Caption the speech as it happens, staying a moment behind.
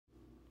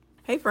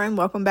Hey friend,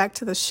 welcome back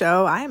to the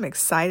show. I am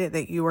excited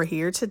that you are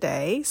here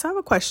today. So I have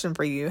a question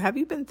for you. Have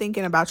you been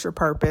thinking about your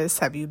purpose?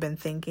 Have you been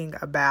thinking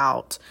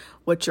about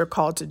what you're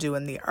called to do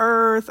in the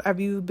earth? Have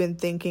you been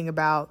thinking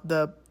about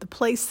the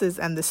places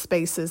and the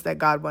spaces that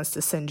God wants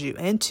to send you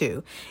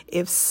into?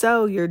 If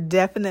so, you're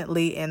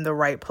definitely in the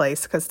right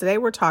place, because today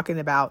we're talking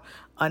about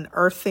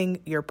unearthing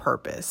your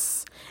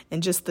purpose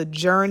and just the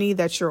journey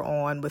that you're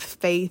on with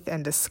faith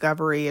and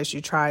discovery as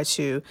you try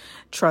to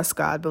trust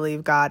God,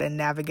 believe God, and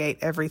navigate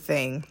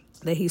everything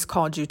that He's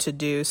called you to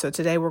do. So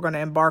today we're going to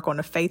embark on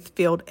a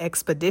faith-filled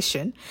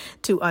expedition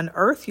to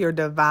unearth your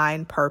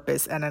divine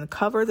purpose and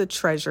uncover the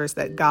treasures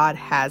that God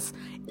has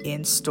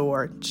in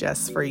store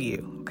just for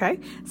you.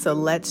 Okay, so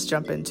let's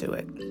jump into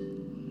it.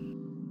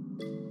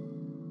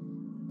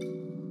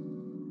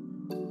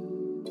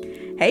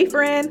 Hey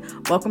friend,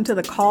 welcome to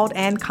the Called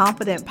and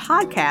Confident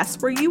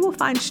podcast, where you will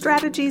find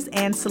strategies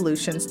and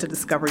solutions to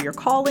discover your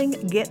calling,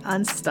 get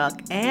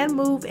unstuck, and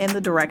move in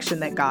the direction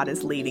that God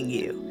is leading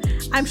you.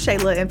 I'm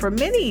Shayla, and for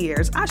many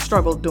years, I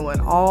struggled doing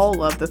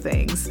all of the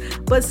things,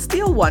 but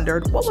still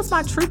wondered what was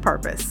my true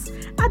purpose.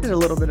 I did a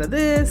little bit of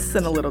this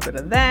and a little bit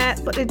of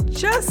that, but it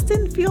just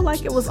didn't feel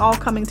like it was all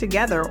coming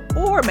together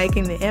or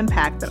making the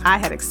impact that I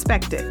had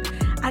expected.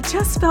 I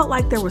just felt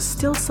like there was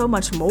still so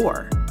much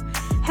more.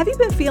 Have you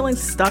been feeling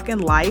stuck in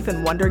life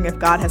and wondering if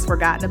God has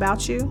forgotten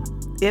about you?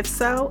 If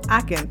so,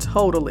 I can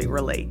totally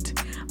relate.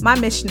 My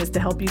mission is to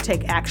help you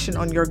take action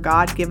on your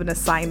God-given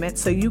assignment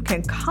so you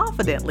can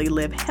confidently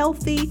live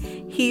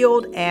healthy,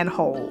 healed, and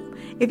whole.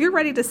 If you're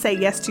ready to say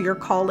yes to your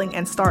calling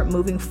and start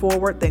moving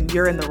forward, then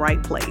you're in the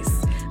right place.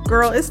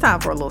 Girl, it's time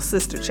for a little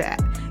sister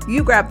chat.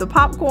 You grab the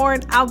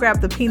popcorn, I'll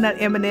grab the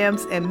peanut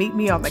M&Ms, and meet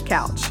me on the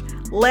couch.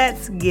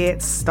 Let's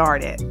get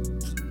started.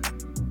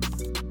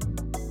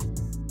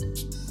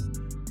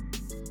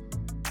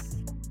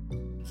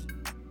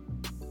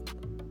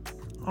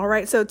 All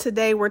right, so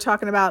today we're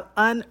talking about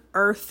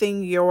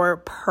unearthing your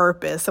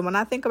purpose. So when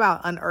I think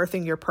about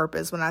unearthing your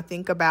purpose, when I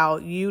think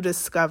about you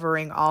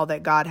discovering all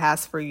that God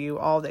has for you,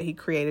 all that He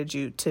created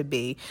you to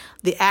be,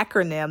 the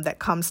acronym that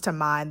comes to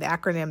mind, the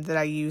acronym that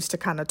I use to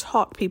kind of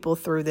talk people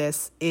through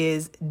this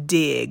is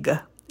DIG.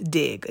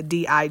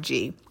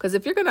 D-I-G. Because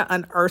if you're going to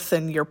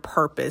unearthing your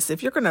purpose,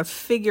 if you're going to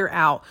figure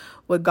out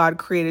what God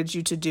created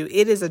you to do,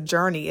 it is a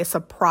journey. It's a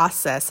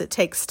process. It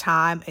takes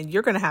time, and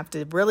you're going to have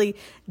to really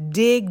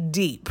dig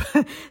deep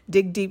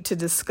to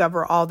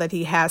discover all that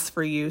He has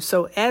for you.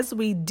 So as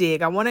we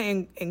dig, I want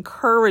to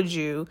encourage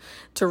you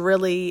to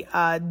really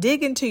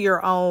dig into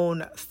your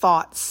own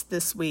thoughts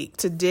this week,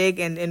 to dig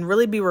and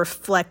really be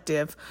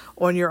reflective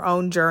on your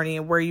own journey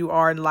and where you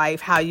are in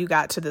life, how you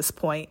got to this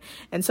point.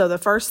 And so the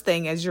first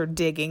thing as you're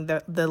digging,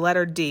 the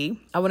letter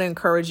D, I want to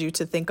encourage you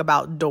to think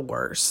about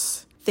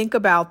doors. Think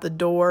about the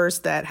doors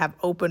that have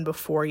opened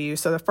before you.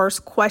 So the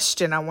first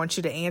question I want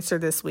you to answer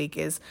this week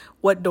is,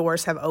 what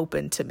doors have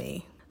opened to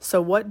me?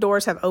 So what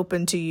doors have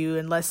opened to you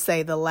in, let's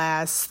say, the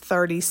last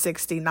 30,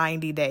 60,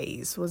 90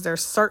 days? Was there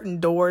certain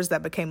doors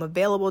that became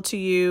available to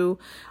you?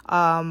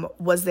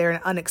 Was there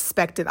an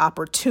unexpected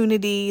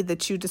opportunity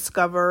that you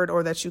discovered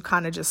or that you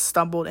kind of just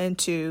stumbled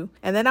into?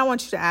 And then I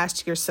want you to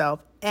ask yourself,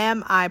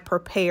 am I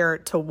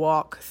prepared to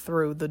walk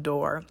through the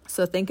door?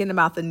 So thinking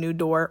about the new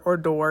door or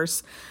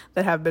doors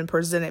that have been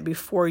presented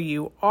before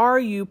you, are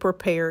you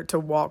prepared to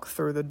walk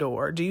through the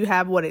door? Do you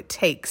have what it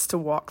takes to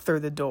walk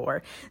through the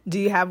door? Do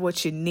you have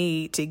what you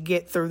need to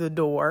get through the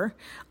door,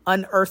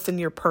 unearthing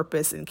your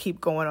purpose, and keep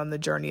going on the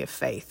journey of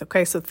faith?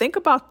 Okay, so think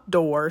about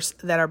doors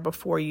that are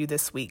before you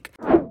this week.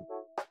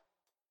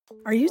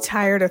 Are you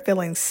tired of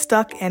feeling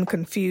stuck and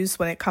confused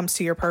when it comes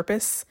to your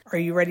purpose? Are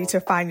you ready to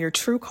find your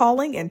true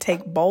calling and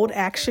take bold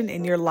action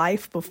in your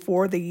life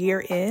before the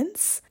year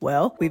ends?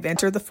 Well, we've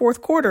entered the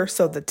fourth quarter,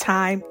 so the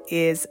time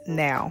is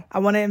now. I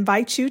want to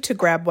invite you to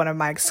grab one of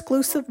my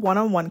exclusive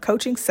one-on-one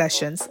coaching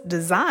sessions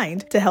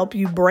designed to help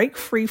you break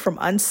free from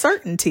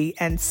uncertainty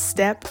and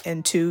step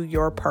into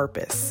your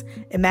purpose.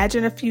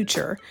 Imagine a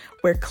future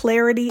where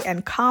clarity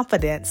and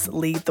confidence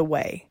lead the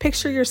way.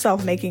 Picture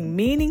yourself making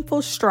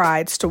meaningful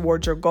strides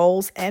towards your goals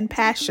and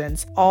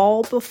passions,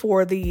 all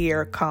before the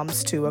year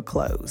comes to a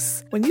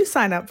close. When you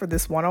sign up for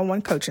this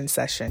one-on-one coaching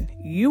session,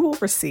 you will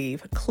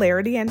receive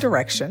clarity and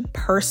direction,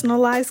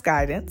 personalized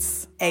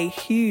guidance, a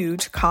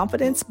huge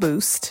confidence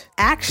boost,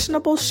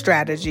 actionable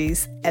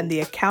strategies, and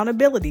the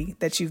accountability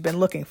that you've been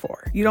looking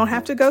for. You don't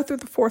have to go through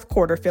the fourth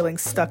quarter feeling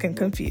stuck and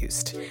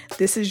confused.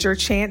 This is your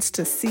chance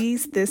to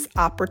seize this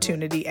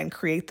opportunity and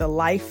create the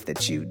life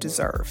that you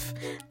deserve.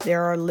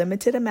 There are a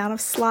limited amount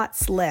of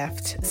slots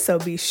left, so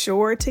be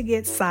sure to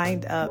get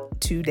signed up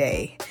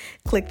today.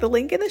 Click the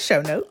link in the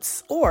show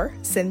notes or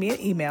send me an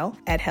email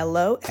at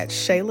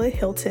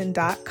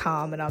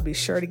hello@shaylahilton.com and I'll be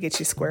sure to get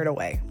you squared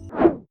away.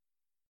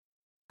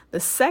 The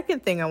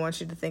second thing I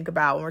want you to think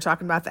about when we're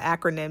talking about the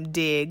acronym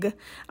DIG,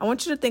 I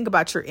want you to think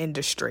about your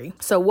industry.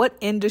 So what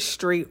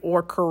industry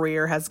or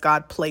career has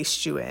God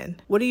placed you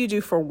in? What do you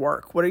do for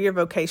work? What are your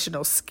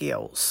vocational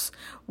skills?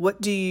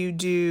 What do you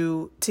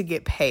do to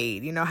get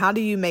paid? How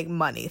do you make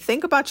money?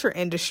 Think about your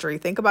industry.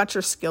 Think about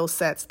your skill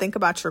sets. Think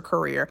about your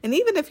career. And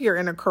even if you're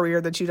in a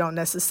career that you don't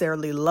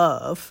necessarily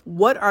love,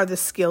 what are the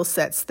skill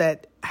sets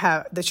that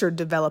you're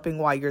developing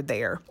while you're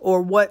there?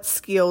 Or what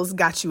skills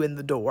got you in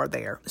the door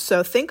there?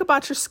 So think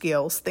about your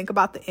skills. Think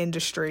about the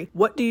industry.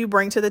 What do you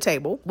bring to the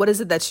table? What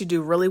is it that you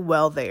do really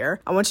well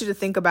there? I want you to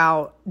think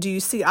about, do you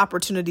see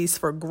opportunities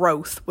for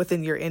growth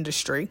within your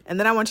industry? And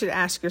then I want you to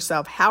ask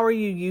yourself, how are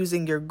you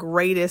using your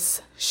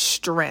greatest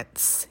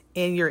strengths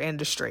in your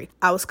industry?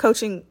 I was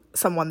coaching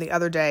someone the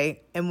other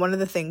day, and one of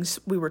the things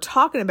we were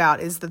talking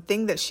about is the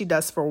thing that she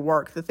does for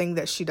work, the thing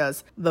that she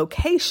does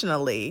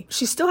vocationally.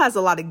 She still has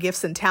a lot of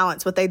gifts and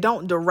talents, but they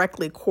don't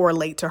directly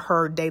correlate to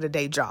her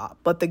day-to-day job.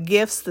 But the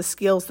gifts, the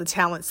skills, the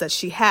talents that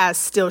she has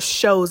still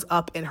shows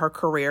up in her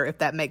career, if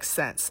that makes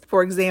sense.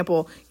 For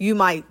example, you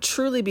might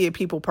truly be a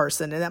people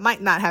person, and that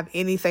might not have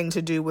anything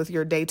to do with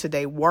your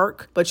day-to-day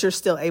work, but you're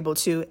still able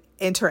to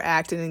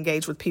interact and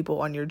engage with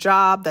people on your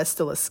job. That's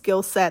still a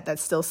skill set.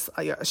 That's still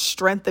a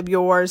strength of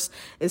yours.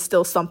 It's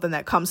still something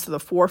that comes to the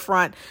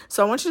forefront.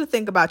 So I want you to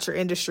think about your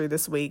industry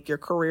this week, your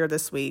career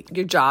this week,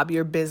 your job,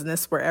 your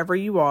business, wherever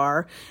you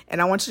are.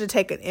 And I want you to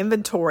take an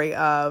inventory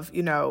of,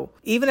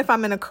 even if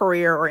I'm in a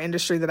career or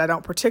industry that I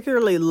don't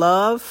particularly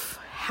love,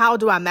 how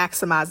do I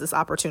maximize this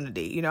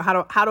opportunity?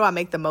 How do I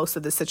make the most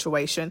of this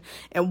situation?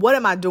 And what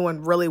am I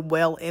doing really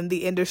well in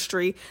the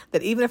industry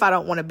that even if I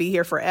don't want to be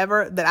here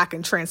forever, that I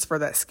can transfer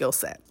that skill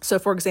set? So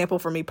for example,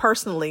 for me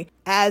personally,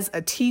 as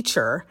a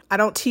teacher, I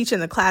don't teach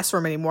in the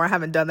classroom anymore. I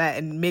haven't done that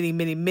in many,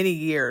 many, many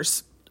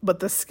years. But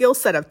the skill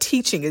set of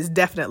teaching is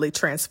definitely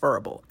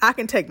transferable. I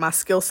can take my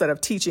skill set of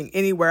teaching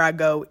anywhere I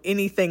go,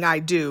 anything I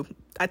do.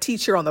 I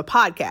teach here on the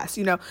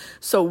podcast,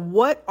 So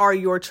what are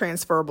your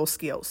transferable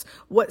skills?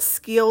 What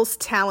skills,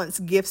 talents,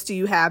 gifts do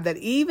you have that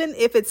even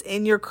if it's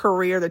in your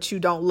career that you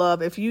don't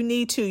love, if you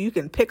need to, you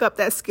can pick up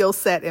that skill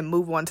set and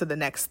move on to the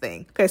next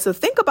thing. Okay, so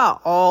think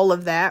about all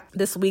of that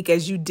this week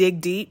as you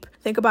dig deep.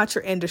 Think about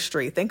your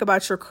industry. Think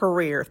about your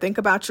career. Think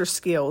about your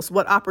skills.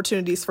 What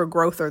opportunities for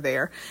growth are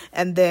there?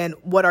 And then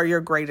what are your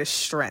greatest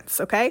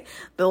strengths? Okay.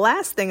 The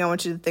last thing I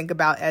want you to think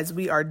about as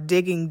we are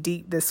digging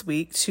deep this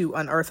week to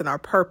unearthing our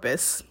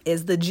purpose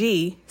is the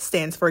G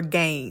stands for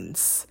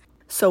gains.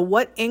 So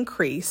what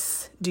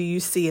increase do you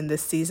see in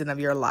this season of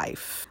your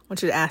life? I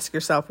want you to ask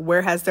yourself,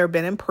 where has there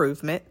been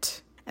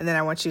improvement? And then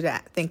I want you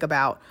to think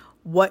about,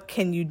 what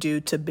can you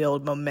do to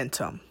build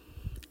momentum?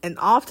 And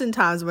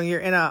oftentimes when you're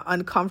in an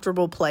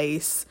uncomfortable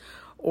place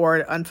or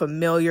an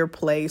unfamiliar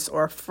place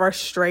or a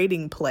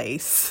frustrating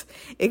place,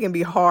 it can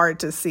be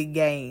hard to see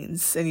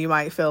gains. And you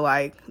might feel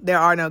like there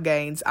are no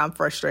gains. I'm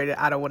frustrated.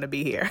 I don't want to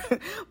be here.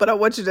 But I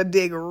want you to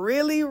dig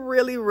really,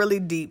 really, really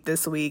deep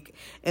this week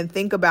and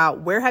think about,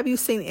 where have you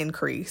seen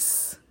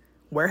increase?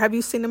 Where have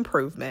you seen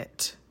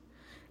improvement?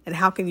 And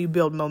how can you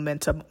build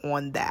momentum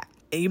on that?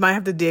 And you might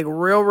have to dig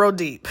real, real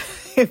deep.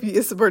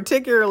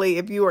 Particularly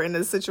if you are in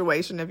a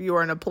situation, if you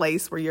are in a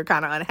place where you're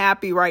kind of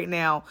unhappy right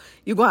now,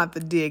 you're going to have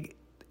to dig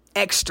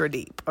extra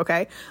deep.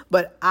 Okay.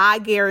 But I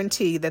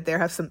guarantee that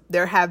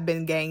there have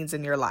been gains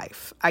in your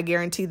life. I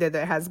guarantee that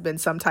there has been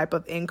some type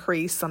of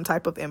increase, some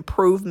type of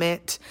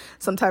improvement,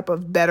 some type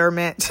of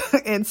betterment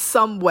in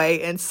some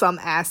way, in some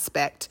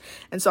aspect.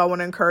 And so I want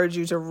to encourage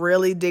you to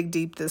really dig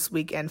deep this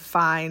week and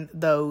find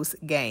those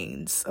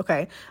gains.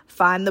 Okay.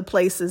 Find the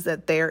places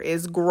that there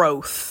is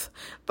growth.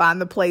 Find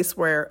the place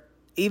where,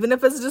 even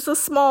if it's just a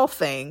small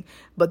thing,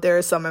 but there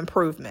is some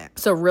improvement.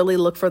 So really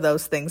look for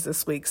those things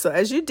this week. So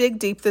as you dig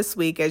deep this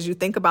week, as you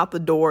think about the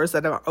doors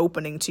that are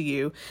opening to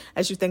you,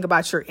 as you think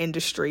about your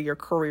industry, your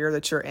career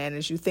that you're in,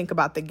 as you think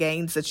about the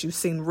gains that you've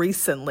seen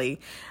recently,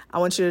 I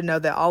want you to know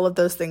that all of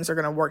those things are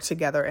going to work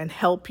together and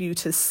help you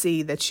to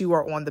see that you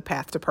are on the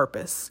path to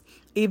purpose.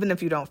 Even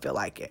if you don't feel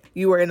like it,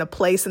 you are in a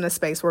place, in a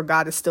space where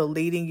God is still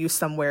leading you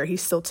somewhere.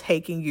 He's still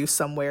taking you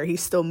somewhere.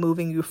 He's still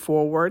moving you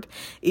forward.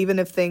 Even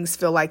if things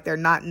feel like they're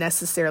not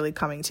necessarily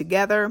coming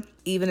together,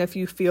 even if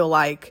you feel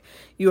like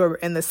you are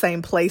in the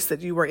same place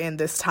that you were in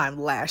this time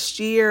last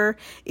year,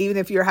 even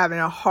if you're having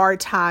a hard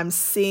time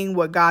seeing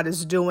what God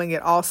is doing,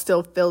 it all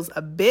still feels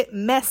a bit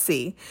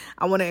messy.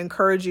 I want to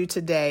encourage you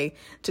today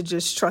to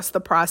just trust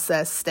the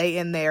process, stay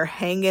in there,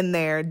 hang in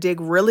there,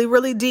 dig really,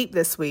 really deep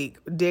this week.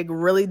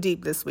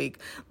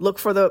 Look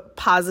for the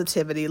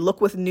positivity, look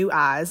with new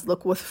eyes,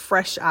 look with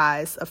fresh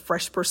eyes, a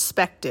fresh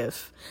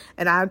perspective.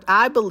 And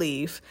I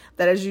believe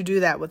that as you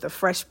do that with a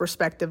fresh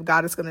perspective,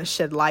 God is going to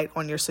shed light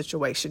on your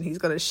situation. He's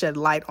going to shed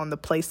light on the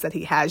place that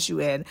he has you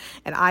in.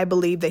 And I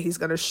believe that he's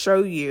going to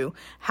show you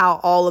how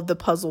all of the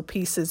puzzle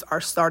pieces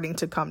are starting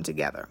to come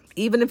together.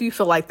 Even if you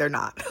feel like they're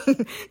not,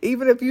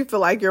 even if you feel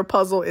like your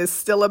puzzle is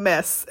still a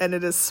mess and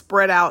it is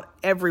spread out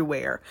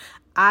everywhere,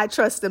 I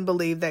trust and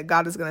believe that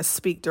God is going to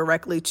speak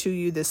directly to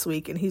you this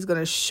week, and he's going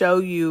to show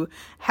you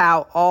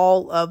how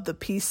all of the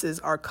pieces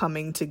are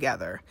coming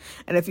together.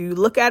 And if you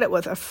look at it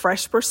with a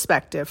fresh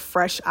perspective,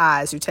 fresh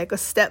eyes, you take a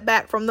step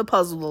back from the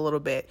puzzle a little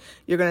bit,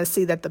 you're going to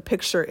see that the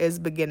picture is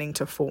beginning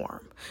to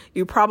form.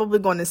 You're probably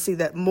going to see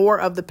that more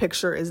of the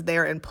picture is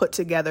there and put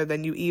together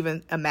than you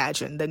even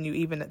imagined, than you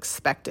even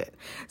expected.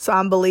 So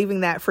I'm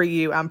believing that for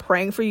you. I'm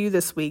praying for you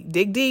this week.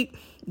 Dig deep.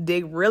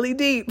 Dig really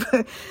deep.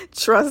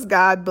 Trust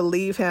God,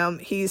 believe him.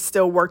 He's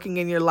still working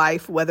in your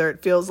life, whether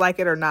it feels like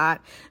it or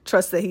not.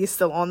 Trust that he's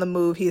still on the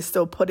move. He is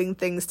still putting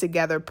things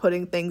together,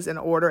 putting things in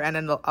order and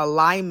in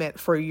alignment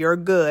for your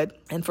good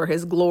and for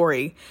his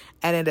glory.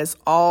 And it is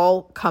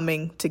all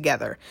coming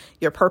together.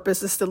 Your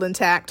purpose is still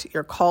intact.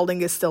 Your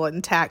calling is still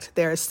intact.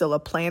 There is still a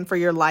plan for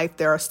your life.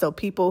 There are still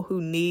people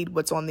who need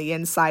what's on the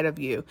inside of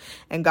you.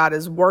 And God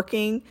is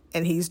working,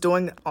 and he's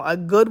doing a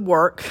good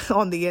work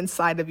on the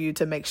inside of you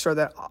to make sure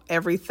that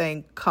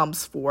everything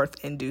comes forth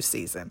in due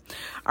season.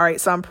 All right,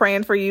 so I'm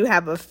praying for you.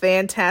 Have a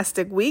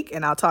fantastic week,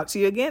 and I'll talk to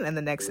you again in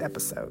the next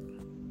episode.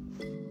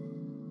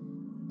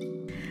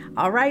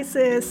 All right,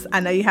 sis.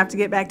 I know you have to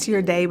get back to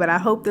your day, but I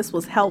hope this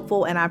was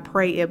helpful, and I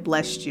pray it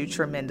blessed you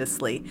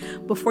tremendously.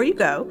 Before you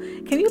go,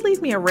 can you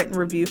leave me a written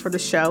review for the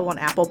show on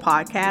Apple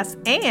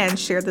Podcasts and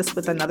share this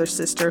with another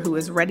sister who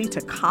is ready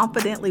to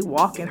confidently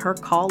walk in her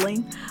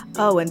calling?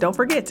 Oh, and don't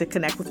forget to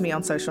connect with me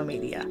on social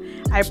media.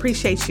 I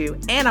appreciate you,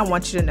 and I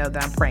want you to know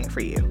that I'm praying for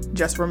you.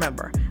 Just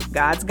remember,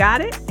 God's got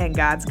it, and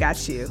God's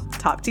got you.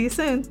 Talk to you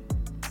soon.